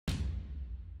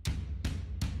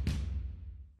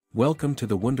Welcome to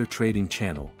the WunderTrading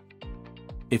channel.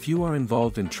 If you are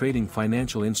involved in trading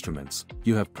financial instruments,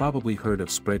 you have probably heard of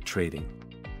spread trading.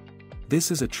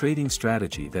 This is a trading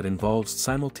strategy that involves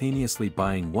simultaneously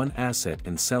buying one asset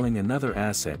and selling another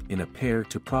asset in a pair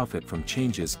to profit from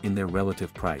changes in their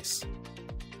relative price.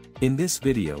 In this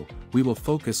video, we will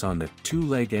focus on the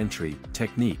two-leg entry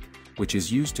technique, which is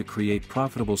used to create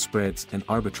profitable spreads and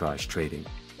arbitrage trading.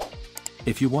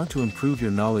 If you want to improve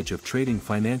your knowledge of trading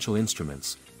financial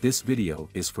instruments, this video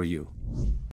is for you.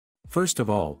 First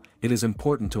of all, it is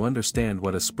important to understand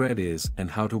what a spread is and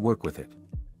how to work with it.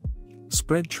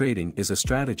 Spread trading is a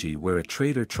strategy where a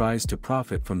trader tries to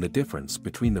profit from the difference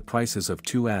between the prices of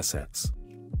two assets.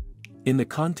 In the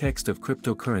context of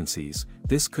cryptocurrencies,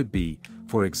 this could be,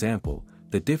 for example,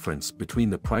 the difference between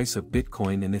the price of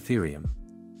Bitcoin and Ethereum.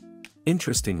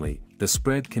 Interestingly, the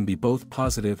spread can be both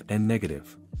positive and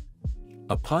negative.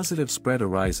 A positive spread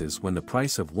arises when the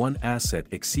price of one asset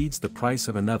exceeds the price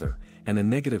of another, and a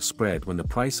negative spread when the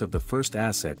price of the first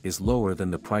asset is lower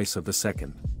than the price of the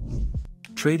second.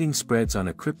 Trading spreads on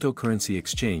a cryptocurrency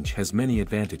exchange has many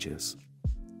advantages.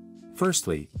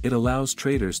 Firstly, it allows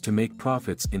traders to make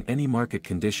profits in any market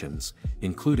conditions,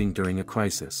 including during a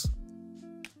crisis.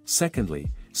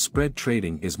 Secondly, spread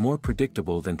trading is more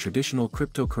predictable than traditional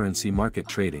cryptocurrency market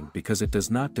trading because it does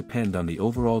not depend on the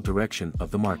overall direction of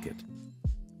the market.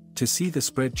 To see the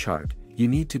spread chart, you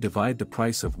need to divide the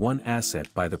price of one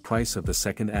asset by the price of the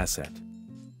second asset.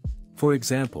 For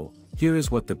example, here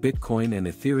is what the Bitcoin and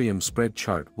Ethereum spread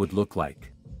chart would look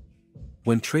like.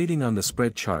 When trading on the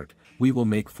spread chart, we will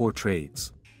make 4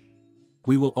 trades.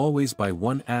 We will always buy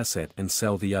one asset and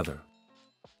sell the other.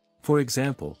 For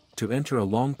example, to enter a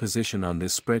long position on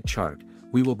this spread chart,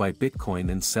 we will buy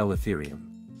Bitcoin and sell Ethereum.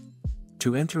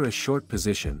 To enter a short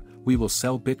position, we will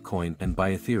sell Bitcoin and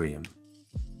buy Ethereum.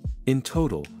 In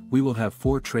total, we will have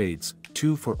 4 trades,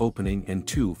 2 for opening and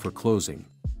 2 for closing.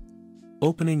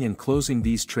 Opening and closing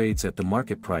these trades at the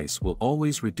market price will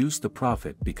always reduce the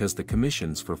profit because the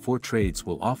commissions for 4 trades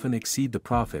will often exceed the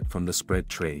profit from the spread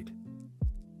trade.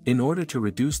 In order to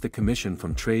reduce the commission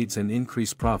from trades and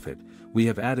increase profit, we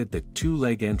have added the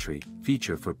two-leg entry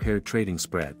feature for paired trading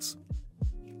spreads.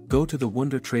 Go to the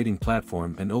WunderTrading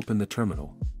platform and open the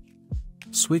terminal.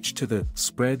 Switch to the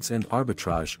Spreads and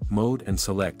Arbitrage mode and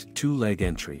select two-leg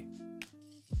entry.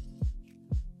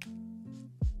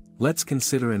 Let's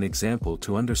consider an example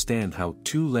to understand how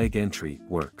two-leg entry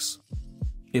works.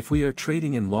 If we are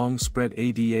trading in long spread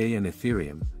ADA and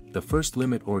Ethereum, the first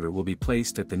limit order will be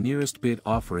placed at the nearest bid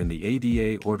offer in the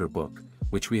ADA order book,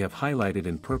 which we have highlighted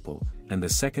in purple, and the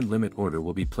second limit order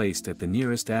will be placed at the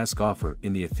nearest ask offer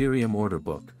in the Ethereum order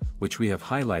book, which we have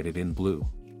highlighted in blue.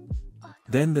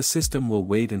 Then the system will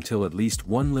wait until at least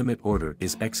one limit order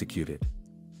is executed.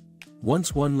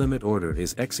 Once one limit order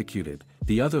is executed,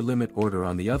 the other limit order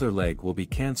on the other leg will be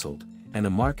cancelled, and a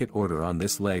market order on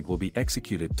this leg will be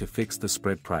executed to fix the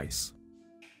spread price.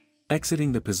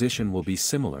 Exiting the position will be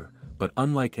similar, but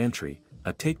unlike entry,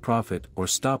 a take profit or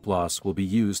stop loss will be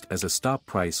used as a stop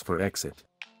price for exit.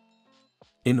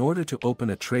 In order to open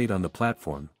a trade on the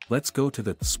platform, let's go to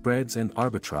the Spreads and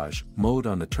Arbitrage mode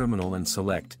on the terminal and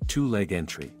select two-leg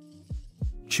entry.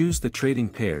 Choose the trading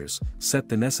pairs, set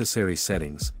the necessary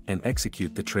settings, and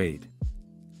execute the trade.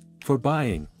 For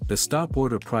buying, the stop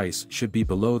order price should be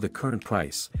below the current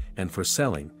price, and for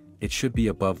selling, it should be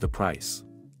above the price.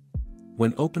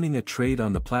 When opening a trade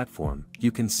on the platform,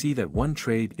 you can see that one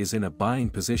trade is in a buying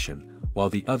position,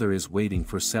 while the other is waiting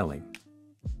for selling.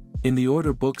 In the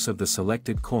order books of the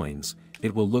selected coins,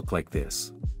 it will look like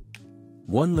this.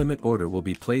 One limit order will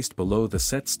be placed below the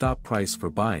set stop price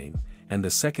for buying, and the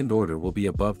second order will be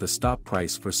above the stop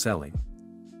price for selling.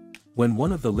 When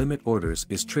one of the limit orders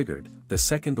is triggered, the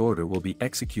second order will be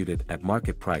executed at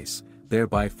market price,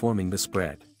 thereby forming the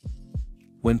spread.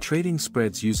 When trading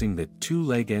spreads using the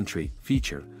two-leg entry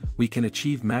feature, we can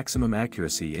achieve maximum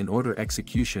accuracy in order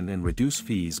execution and reduce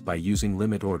fees by using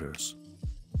limit orders.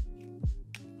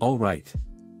 Alright.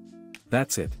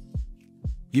 That's it.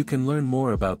 You can learn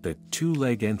more about the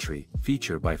two-leg entry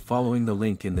feature by following the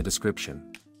link in the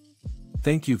description.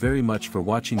 Thank you very much for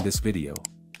watching this video.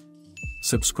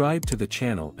 Subscribe to the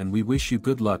channel and we wish you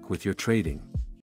good luck with your trading.